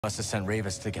Must have sent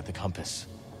Ravis to get the compass.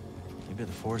 Maybe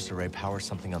the force array powers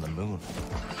something on the moon.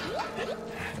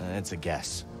 It's a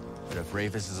guess. But if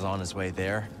Ravis is on his way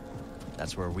there,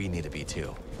 that's where we need to be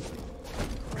too.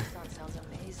 That sounds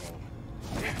amazing.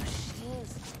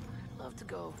 Machines. I'd love to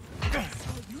go. So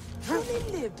you truly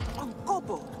lived on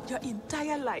Kobo your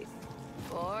entire life?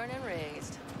 Born and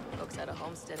raised. Folks had a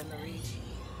homestead in the Reach.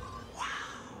 Wow.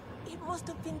 It must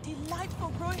have been delightful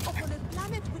growing up on a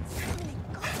planet with so many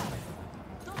colors.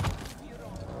 Don't get me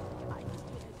wrong. I used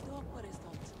to adore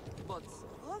Coruscant. But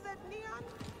all that neon?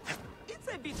 It's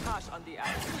a bit harsh on the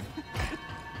eye.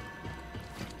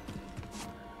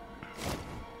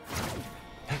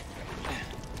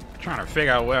 Trying to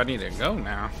figure out where I need to go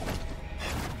now.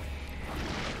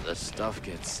 The stuff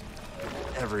gets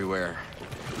everywhere.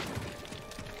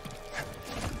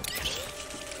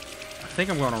 I think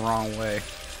I'm going the wrong way.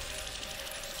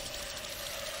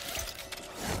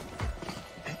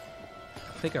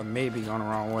 I think I may be going the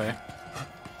wrong way.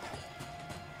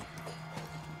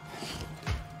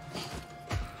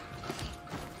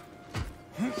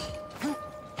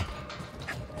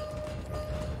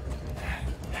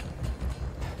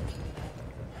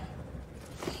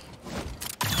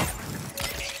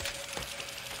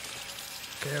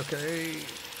 Okay.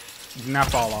 Do not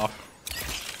fall off.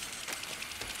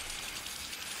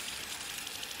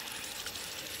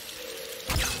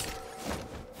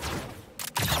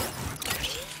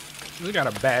 We got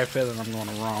a bad feeling I'm going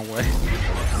the wrong way.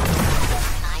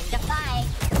 Time to fight.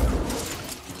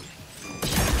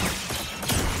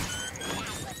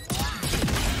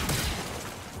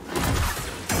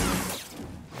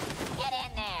 Get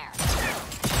in there.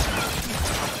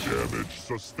 Damage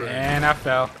sustained. And I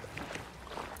fell.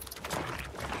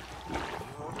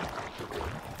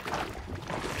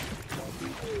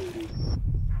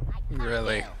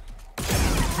 Really?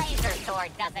 Laser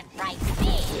sword doesn't frighten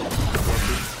me.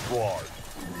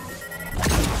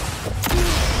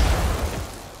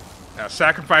 I'll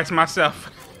sacrifice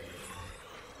myself.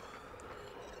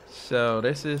 So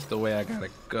this is the way I gotta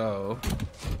go.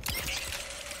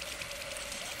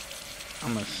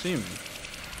 I'm assuming.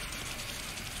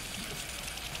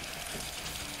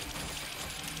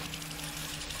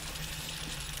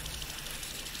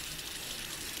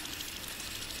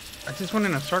 I just went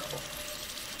in a circle.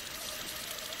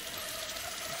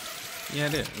 Yeah, I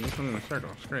did. I just went in a circle.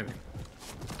 Screaming.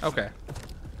 Okay.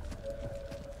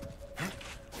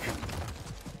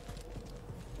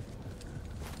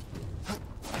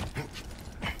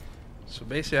 So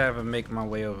basically I have to make my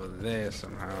way over there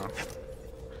somehow.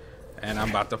 And I'm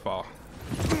about to fall.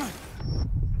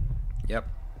 Yep.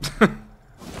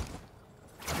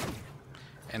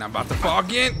 And I'm about to fall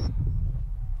again.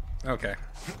 Okay. Okay.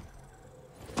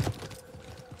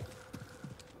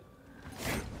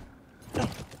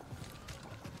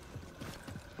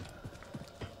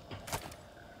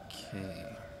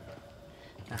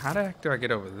 Now how the heck do I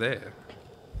get over there?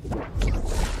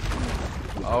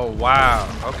 Oh, wow.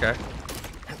 Okay.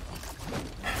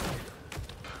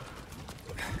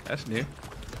 That's new.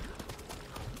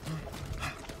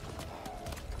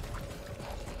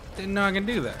 Didn't know I can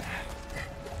do that.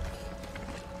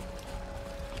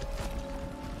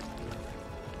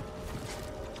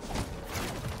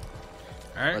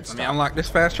 Alright, let me unlock this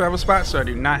fast travel spot so I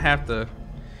do not have to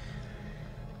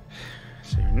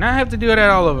do that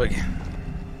all over again.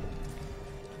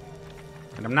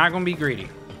 And I'm not gonna be greedy.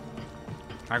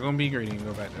 Not gonna be greedy and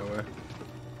go back that way.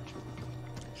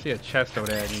 See a chest over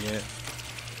there I can get.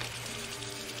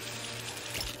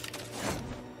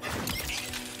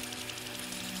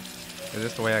 Is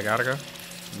this the way I gotta go?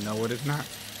 No, it is not.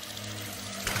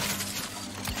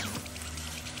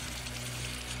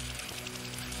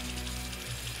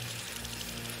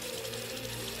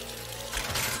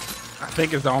 I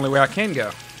think it's the only way I can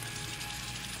go.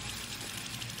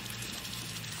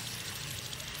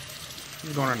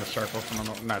 I'm going in a circle,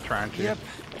 so I'm not trying to. Yep.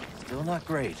 Still not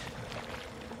great.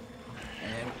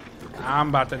 And I'm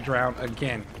about to drown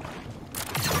again.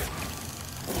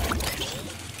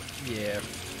 Yeah.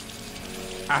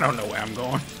 I don't know where I'm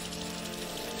going.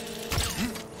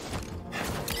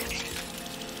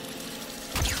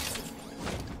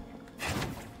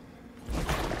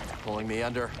 Pulling me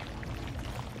under.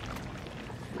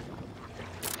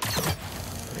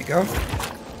 There we go.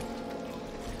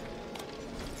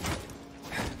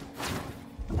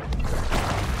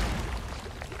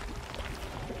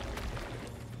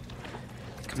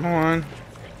 Come on.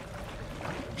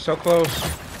 So close.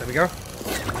 There we go.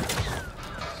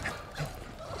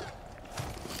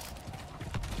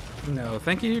 No,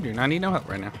 thank you. Do not need no help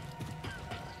right now.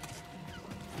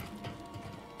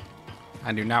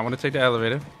 I do not want to take the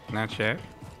elevator. Not yet.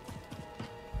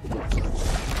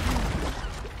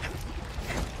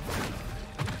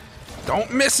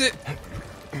 Don't miss it.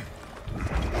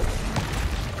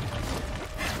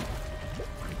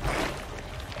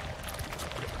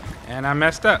 And I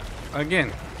messed up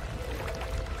again.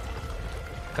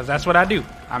 Because that's what I do.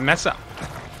 I mess up.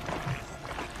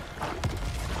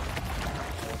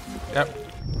 Yep.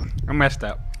 I messed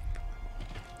up.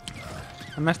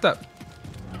 I messed up.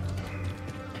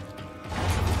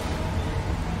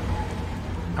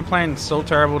 I'm playing so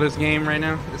terrible this game right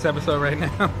now. This episode right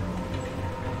now.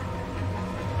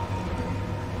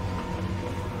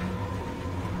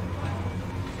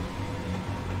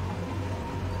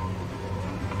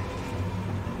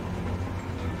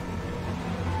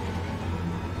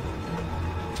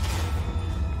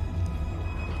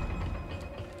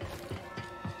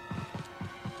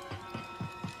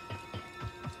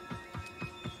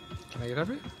 Can I get up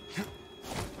it?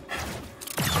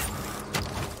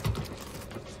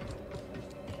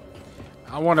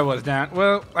 I wonder what's down.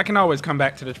 Well, I can always come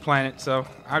back to this planet, so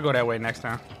I'll go that way next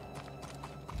time.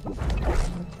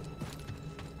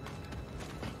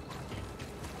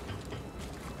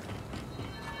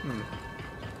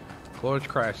 Closed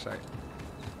crash site.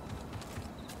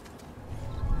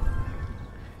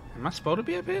 Am I supposed to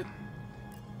be up here?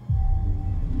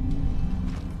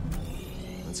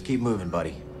 Let's keep moving,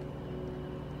 buddy.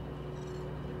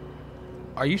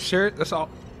 Are you sure? That's all.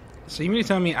 So you mean to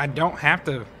tell me I don't have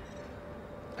to?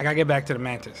 I gotta get back to the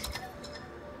Mantis.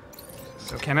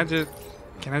 So can I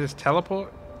just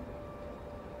teleport?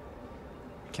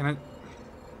 Can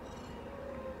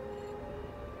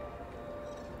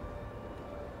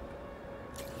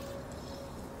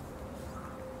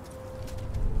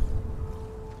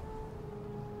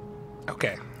I?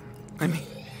 Okay. Let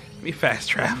me fast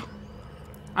travel.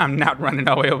 I'm not running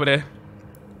all the way over there.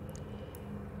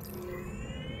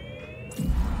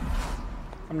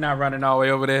 I'm not running all the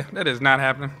way over there. That is not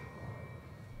happening.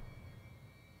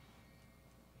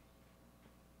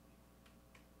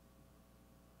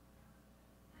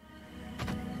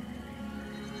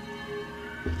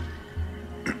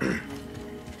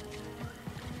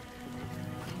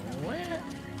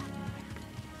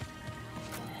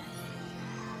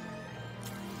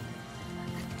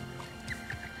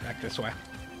 Back this way.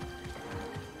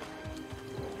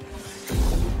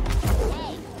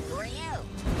 Hey, who are you?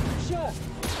 Sure.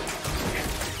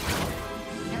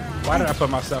 Why did I put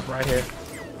myself right here?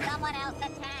 Someone else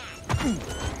attacked.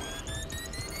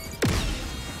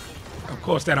 Of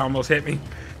course, that almost hit me.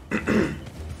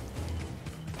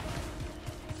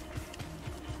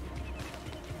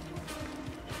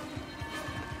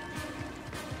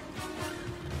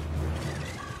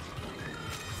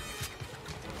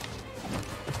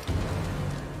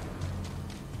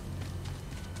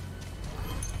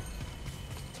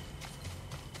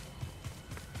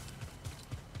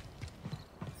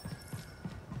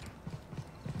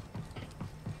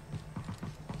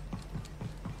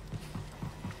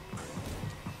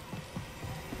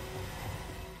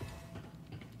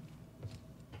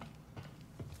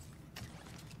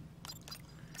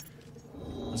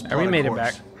 And we made it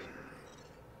back.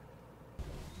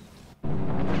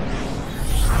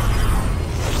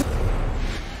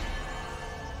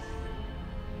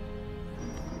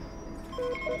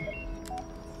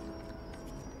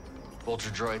 Vulture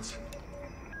droids.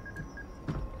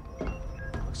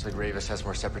 Looks like Ravis has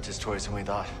more separatist toys than we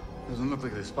thought. Doesn't look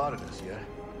like they spotted us yet.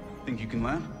 Think you can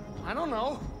land? I don't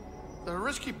know. The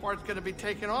risky part's gonna be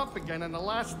taken off again, and the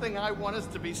last thing I want is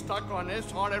to be stuck on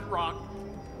this haunted rock.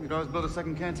 We could always build a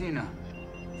second cantina.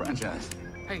 Franchise.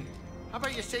 Hey, how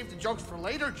about you save the jokes for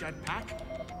later, Jetpack?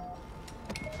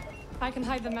 I can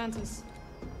hide the Mantis.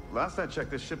 Last I checked,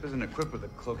 this ship isn't equipped with a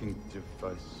cloaking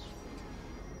device.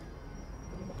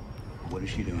 What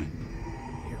is she doing?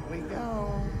 Here we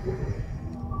go.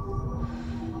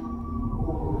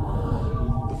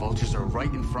 The vultures are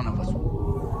right in front of us.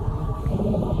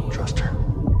 Trust her.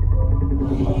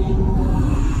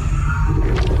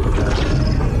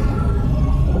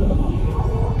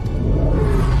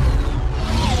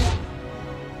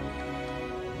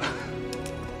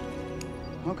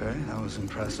 Okay, that was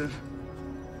impressive.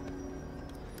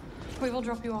 We will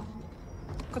drop you off.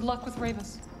 Good luck with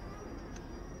Ravis.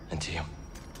 And to you.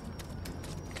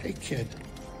 Hey, kid.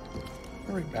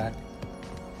 Hurry back.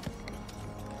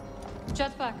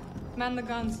 Jetpack, man the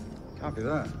guns. Copy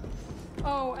that.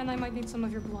 Oh, and I might need some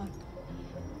of your blood.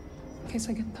 In case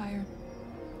I get tired.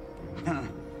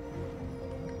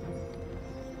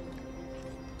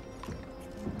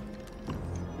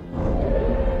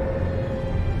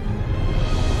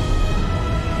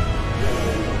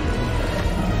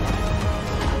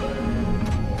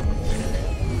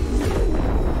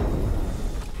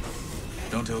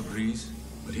 Don't tell Grease,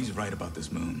 but he's right about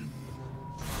this moon.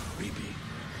 creepy.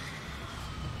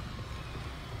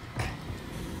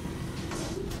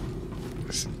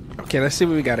 Okay, let's see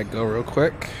where we gotta go real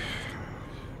quick.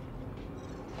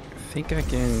 I think I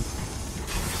can.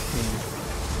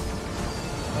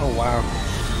 Oh wow.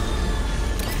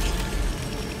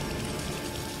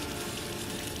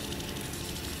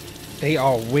 They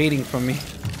all waiting for me.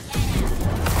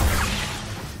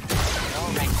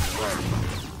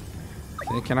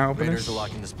 Okay, can I open Raiders this? are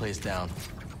locking this place down.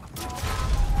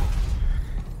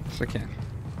 Yes, I can.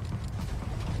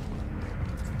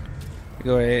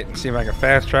 Go ahead and see if I can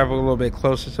fast travel a little bit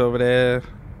closer to over there.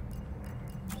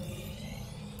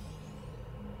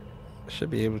 Should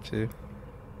be able to.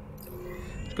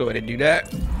 Let's go ahead and do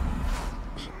that.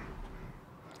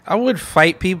 I would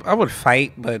fight people. I would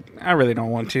fight, but I really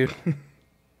don't want to.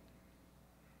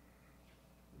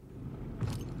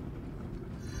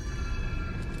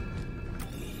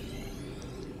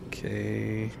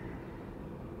 Okay.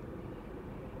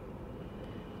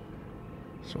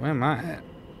 So where am I at?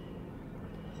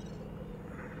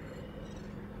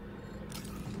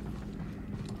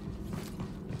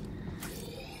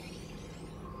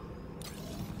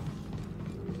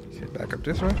 Okay, back up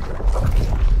this way.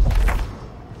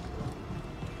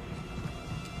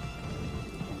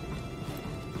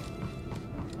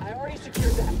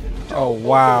 Oh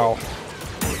wow.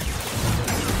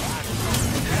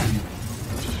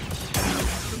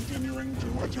 Continuing to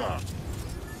attack.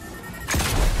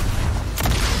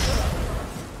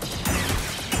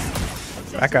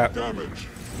 Back up. Damage.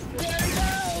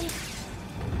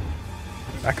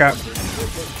 Back up.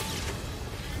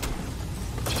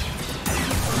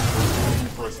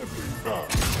 Impressively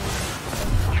fast.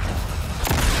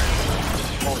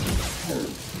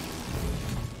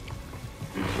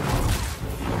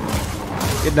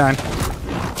 Get done.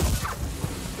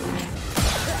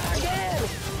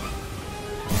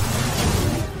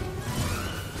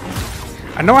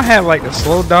 I know I have like the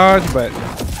slow dodge, but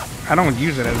I don't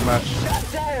use it as much.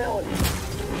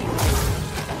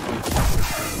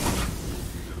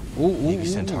 Maybe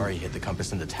Centauri hid the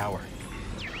compass in the tower.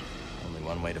 Only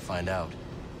one way to find out.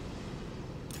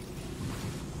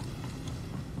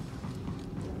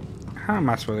 How am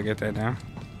I supposed to get that down?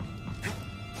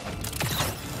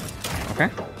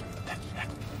 Okay.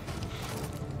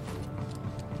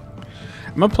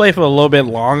 I'm gonna play for a little bit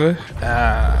longer.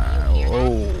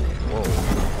 Whoa.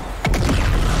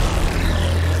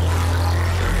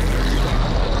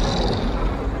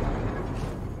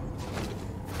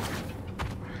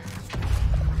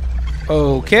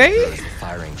 Okay. There's the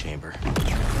firing chamber.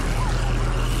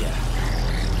 Yeah,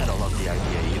 I don't love the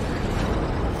idea either.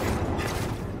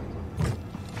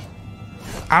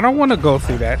 I don't want to go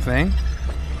through that thing.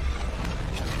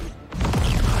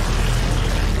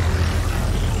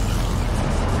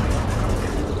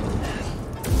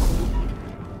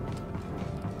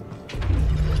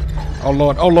 Oh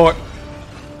Lord, oh Lord.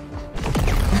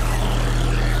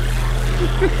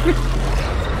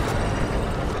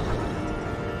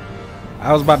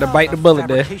 I was about to bite the bullet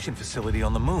there. Fabrication facility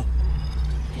on the moon.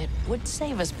 It would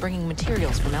save us bringing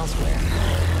materials from elsewhere.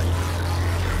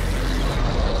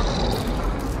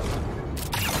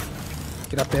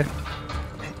 Get up there.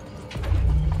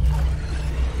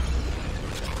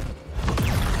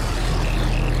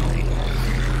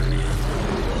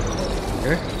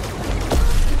 Okay.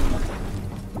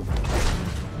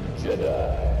 Jedi,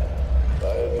 I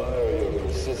admire your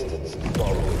persistence in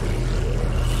following me.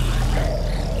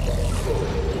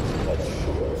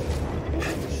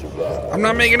 I'm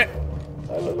not making it.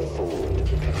 I look forward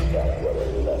to picking back where I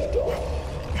left off.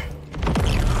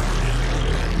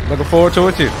 Looking forward to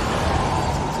it too.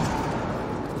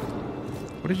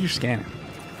 What did you scan?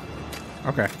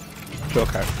 Okay.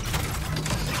 Shortcut.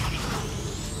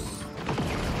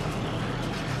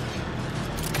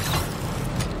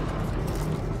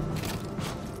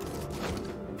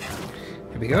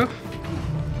 Here we go.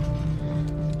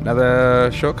 Another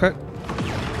shortcut.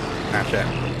 Not yet.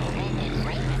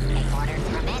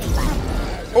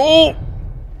 Oh!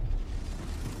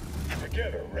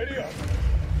 Together, ready up.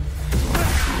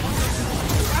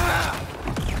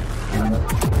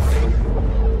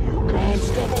 You can't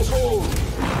stop us all.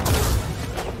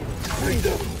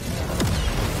 Freedom.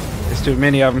 There's too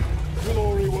many of them.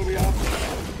 Glory will be up.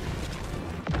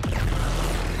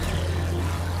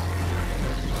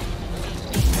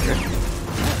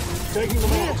 Taking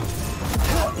them out.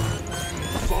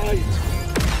 Fight.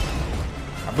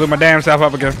 I blew my damn self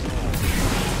up again.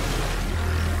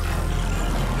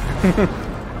 Not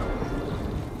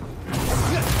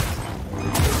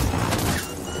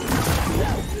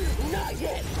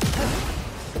yet.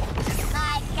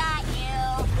 I got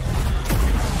you.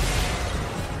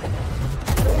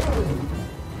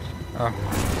 Oh.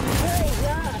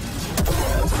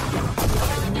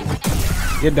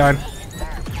 You're done.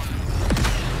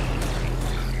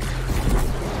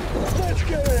 Let's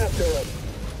get after him.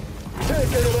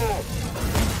 Taking him out.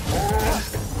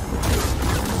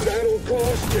 That'll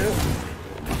cost you.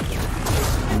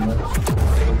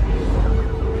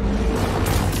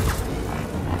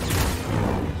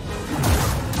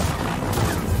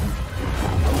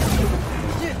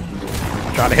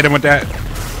 Try to hit him with that.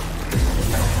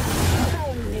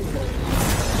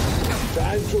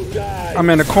 Time to die. I'm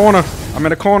in the corner. I'm in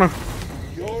the corner.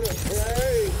 You're to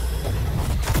play.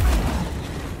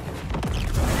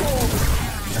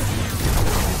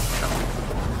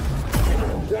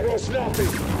 That was nothing.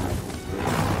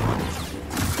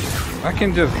 I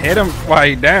can just hit him while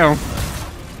he's down.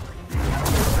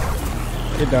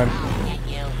 You're done.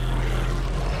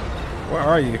 Where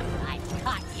are you?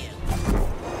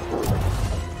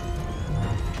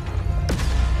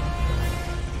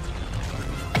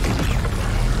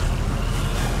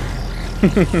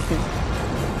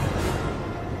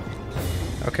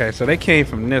 Okay, so they came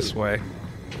from this way.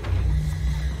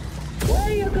 Where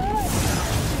are you going?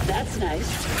 That's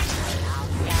nice. I'll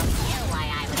tell you why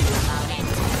I was promoted.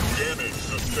 Damage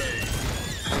sustained.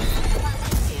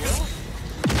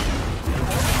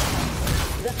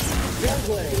 Don't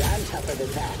worry, I'm tougher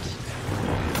than that.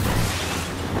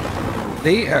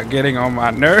 They are getting on my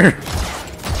nerves.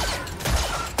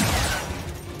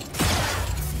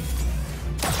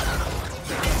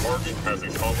 Target has a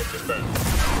column defense.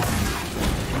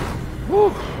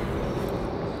 Woo.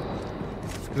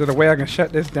 Is there a way I can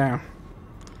shut this down?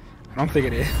 I don't think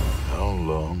it is. How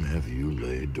long have you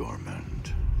laid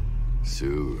dormant?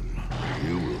 Soon,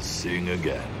 you will sing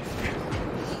again.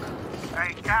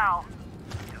 Hey, Cal.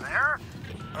 You there?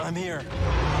 I'm here. You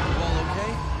all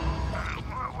okay?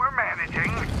 We're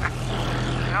managing.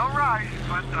 No rush,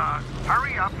 but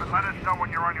hurry up and let us know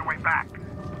when you're on your way back.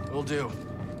 Will do.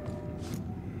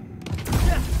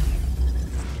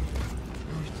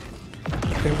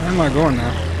 Okay, where am I going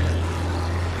now?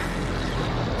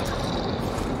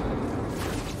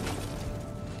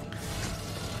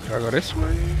 Do I go this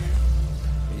way?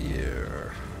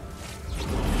 Yeah.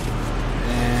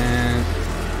 And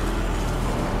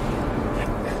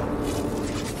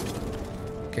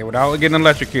okay, without getting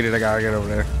electrocuted, I gotta get over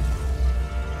there.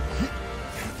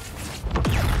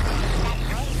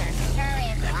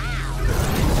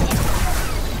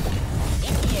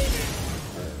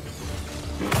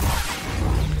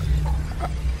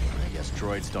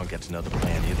 Droids don't get to know the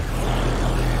plan either.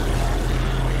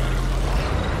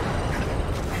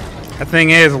 That thing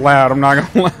is loud, I'm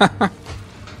not gonna lie.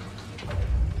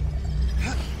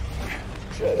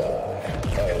 Jedi,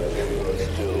 you are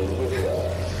still with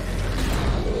us.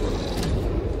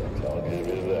 I'll give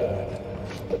you that.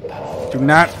 The power Do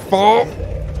not fall.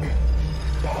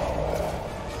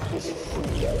 is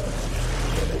freedom.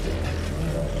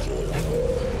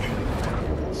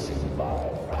 See my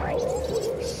power for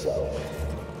yourself.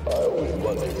 I always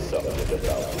wondered something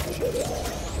about the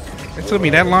Jedi. It took me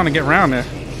that long to get around there.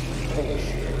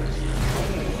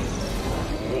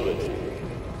 Humility.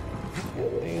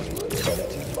 Yet these were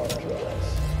empty mantras.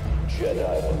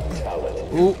 Jedi brutality.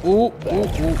 Ooh, ooh, ooh,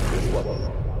 ooh. Is what the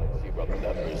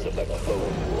members of the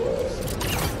Clone Wars.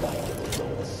 Not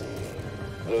diplomacy.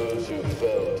 Those who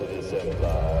fell to this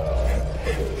empire are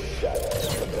pale shadows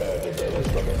compared to those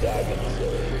from Dagon's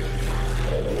age.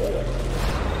 And yet,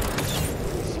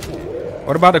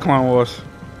 What about the Clone Wars?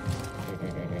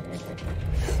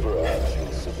 perhaps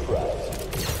you'll surprise me.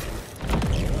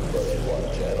 But you want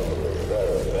channel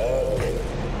very badly.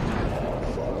 How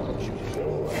far would you go?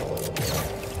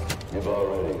 You've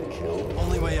already killed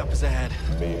Only way up is ahead.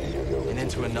 me. And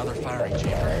into another firing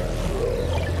chamber.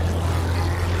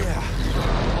 Yeah,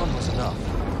 one was enough.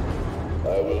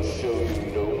 I will show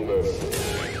you no mercy.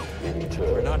 In We're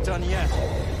turn, not done yet.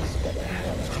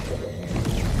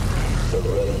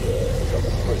 surrender from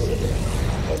prison.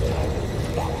 A time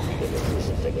bound in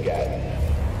prison again.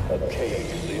 A cage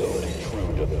is the only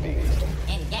true defeat.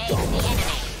 Engage the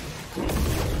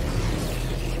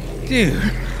enemy. Dude.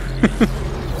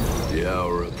 The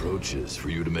hour approaches for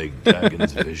you to make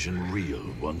Dagon's vision real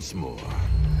once more.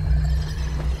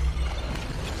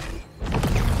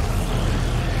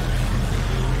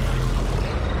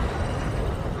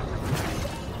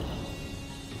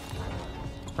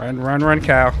 Run, run, run,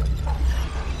 cow.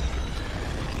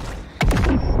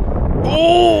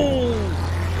 Oh!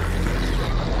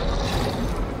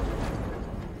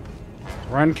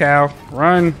 Run, cow.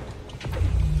 Run.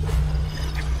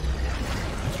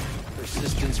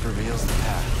 Persistence reveals the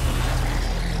path.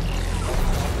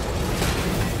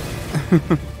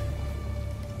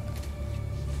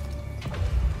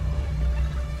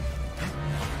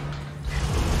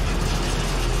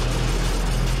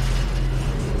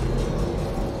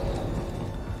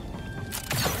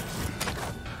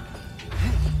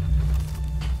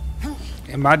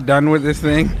 Am I done with this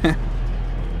thing?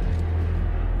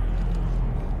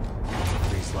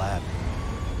 Free's lab.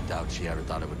 Doubt she ever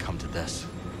thought it would come to this.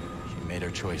 She made her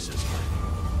choices,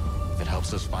 but if it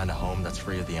helps us find a home that's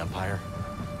free of the Empire,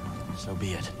 so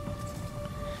be it.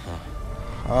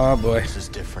 Oh boy. This is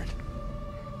different.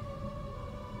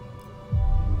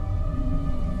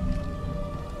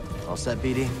 All set,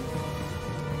 BD?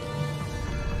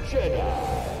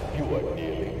 Jedi, you are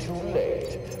nearly too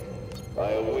late.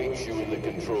 I await you in the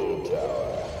control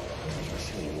tower.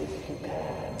 Reach me if you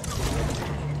can.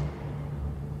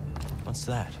 What's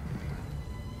that?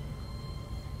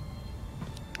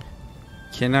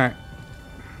 Can I?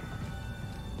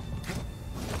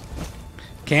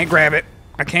 Can't grab it.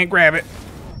 I can't grab it.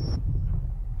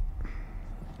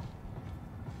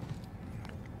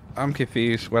 I'm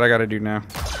confused. What I gotta do now?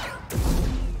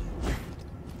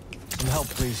 Some help,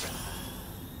 please.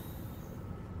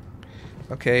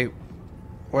 Okay,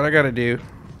 what I gotta do?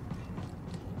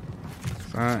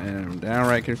 I am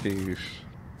downright confused.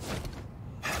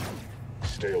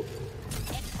 Still.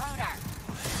 Intruder.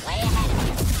 Way ahead of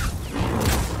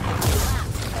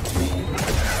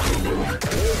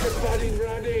Everybody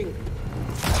running. you.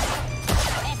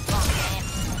 This won't hit.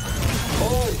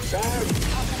 On, Sam.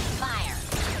 Open fire.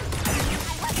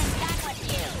 I wasn't done with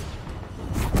you.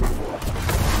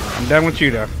 I'm done with you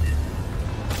though.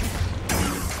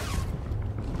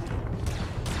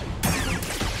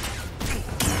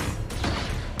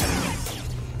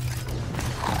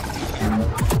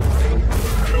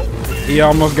 He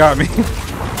almost got me.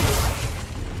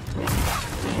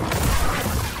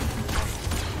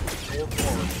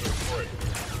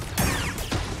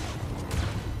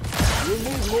 You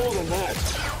need more than that.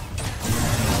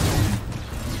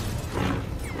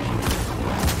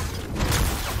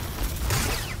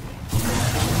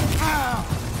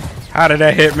 How did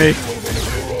that hit me?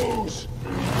 Heroes.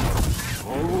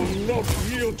 I will not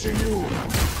yield to you.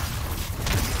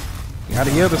 You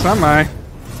gotta yield to somebody.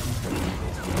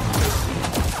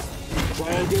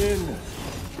 Try again.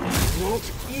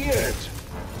 Not yet.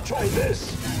 Try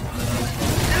this.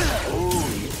 Oh,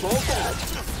 you felt that.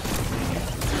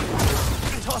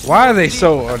 Why are they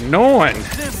so annoying? I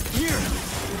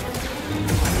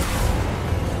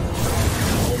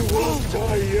won't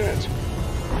die yet.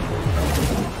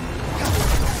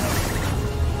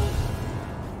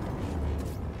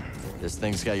 This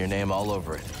thing's got your name all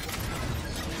over it.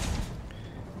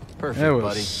 Perfect, That was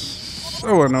buddy.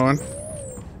 so annoying.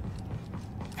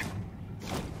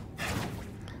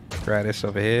 Try this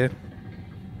over here.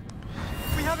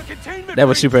 We have a containment That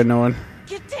was breach. super annoying.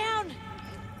 Get down!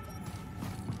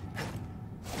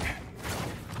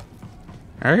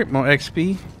 Alright, more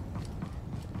XP.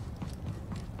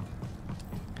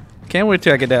 Can't wait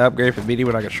till I get that upgrade for BD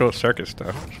with like a short circuit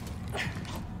stuff.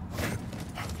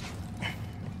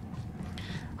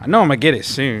 I know I'm gonna get it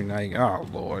soon. Like, oh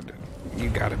lord, you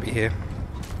gotta be here.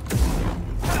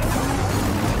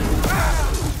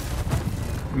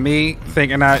 Me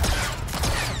thinking I.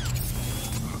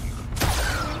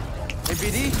 Hey,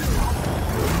 BD?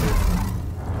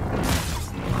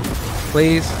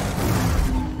 Please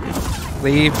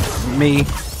leave me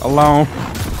alone.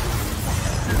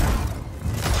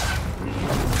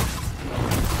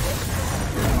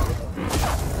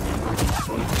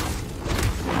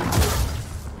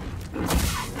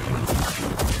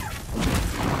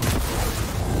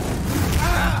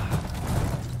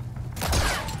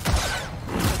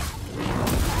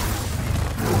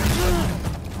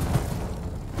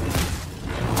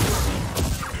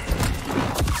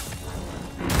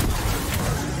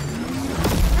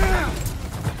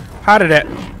 How did that?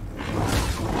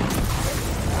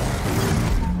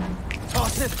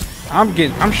 Toss it.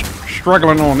 I'm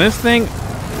struggling on this thing.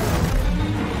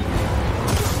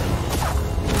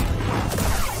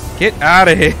 Get out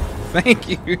of here. Thank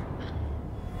you.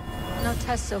 No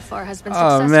test so far has been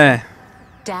Oh successful. man.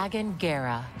 Dagon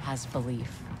Gera has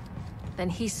belief. Then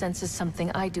he senses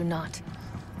something I do not.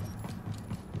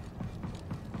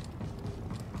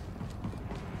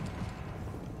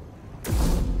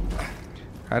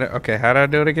 Okay, how did I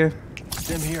do it again?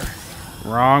 Stim here.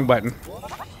 Wrong button.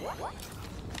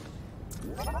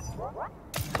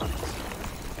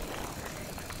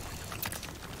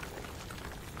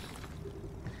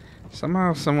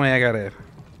 Somehow, some way I gotta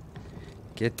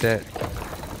get that.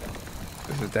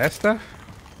 Is it that stuff?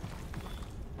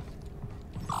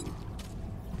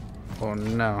 Oh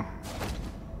no.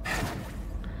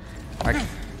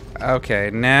 Okay,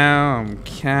 now I'm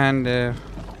kinda.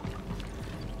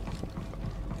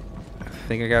 I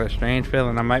think I got a strange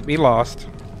feeling I might be lost.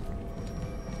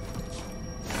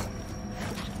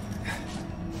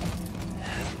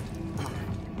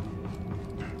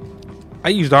 I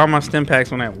used all my stim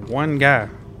packs on that one guy.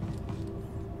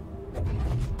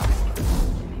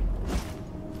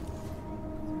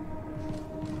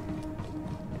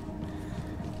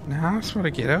 Now I'm supposed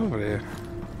to get over there.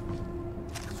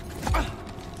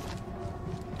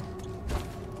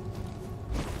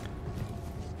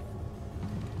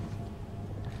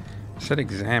 It said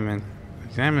examine.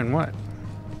 Examine what?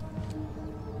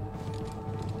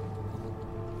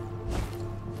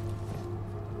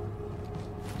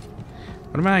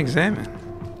 What am I examining?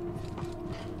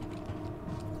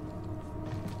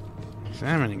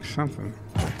 Examining something.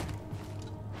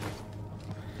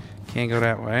 Can't go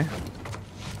that way.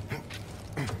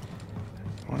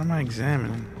 What am I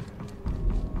examining?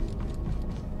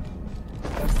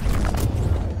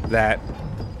 That.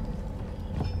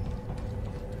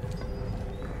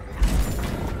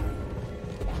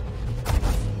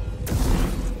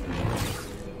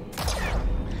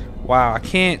 Wow, I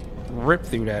can't rip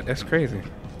through that. That's crazy.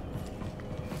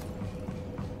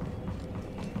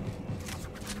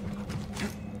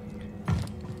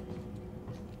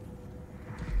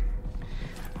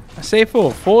 I say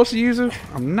for a force user,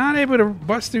 I'm not able to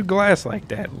bust through glass like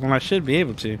that when I should be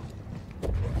able to.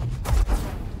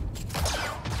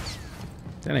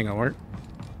 That ain't gonna work.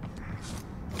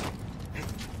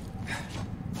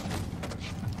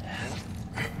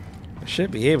 I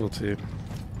should be able to.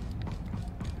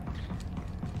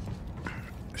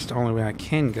 It's the only way I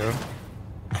can go.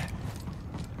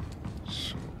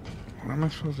 So, what am I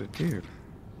supposed to do?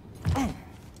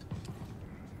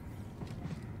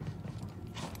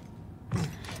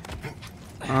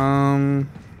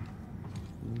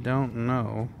 Don't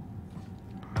know.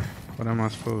 What am I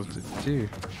supposed to do?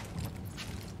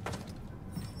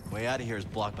 Way out of here is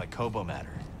blocked by Kobo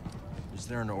matter. Is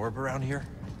there an orb around here?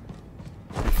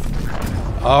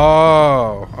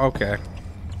 Oh, okay.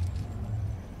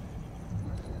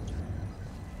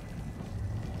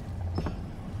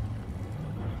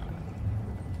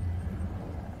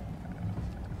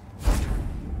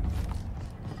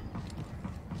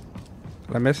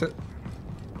 Did I miss it?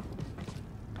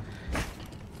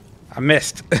 I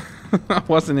missed. I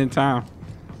wasn't in time.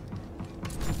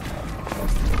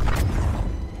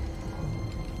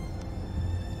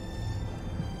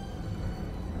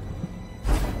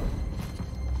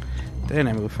 Damn,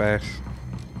 they move fast.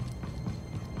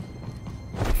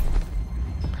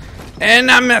 And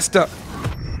I messed up.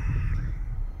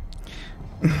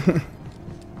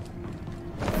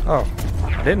 Oh,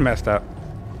 I didn't mess up.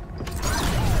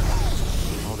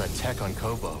 All that tech on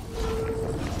Kobo.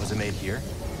 Was it made here?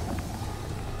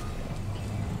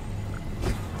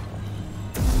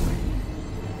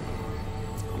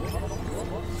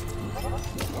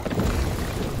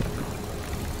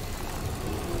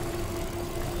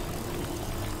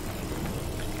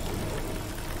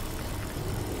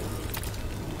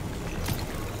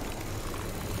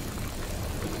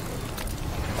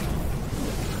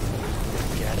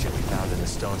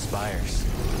 Stone spires.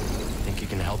 Think you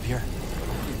can help here?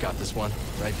 You got this one,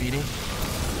 right, BD?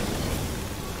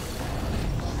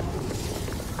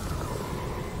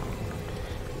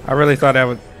 I really thought that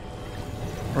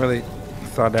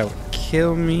would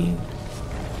kill me,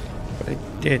 but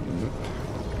it didn't.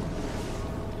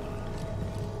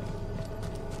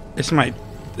 This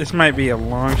might be a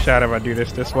long shot if I do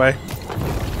this way.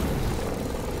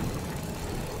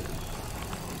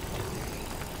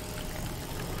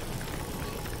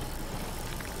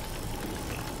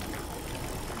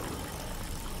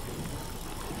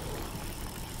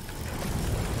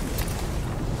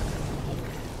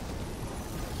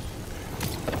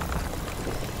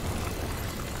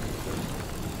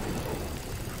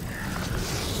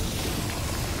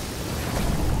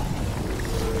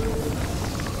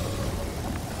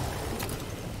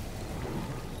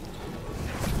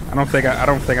 I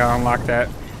don't think I unlocked that.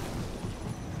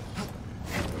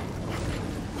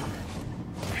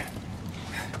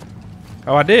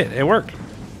 Oh, I did. It worked.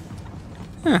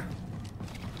 Huh.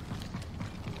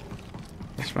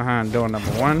 It's behind door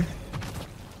number 1.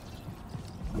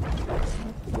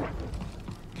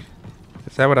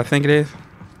 Is that what I think it is?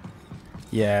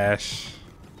 Yes.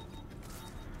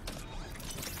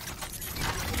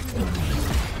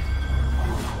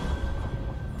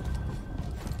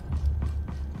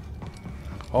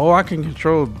 Oh, I can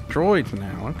control droids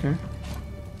now. Okay.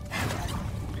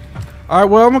 Alright,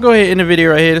 well, I'm going to go ahead and end the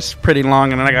video right here. This is pretty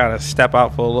long, and then I got to step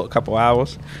out for a couple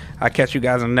hours. I'll catch you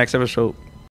guys in the next episode.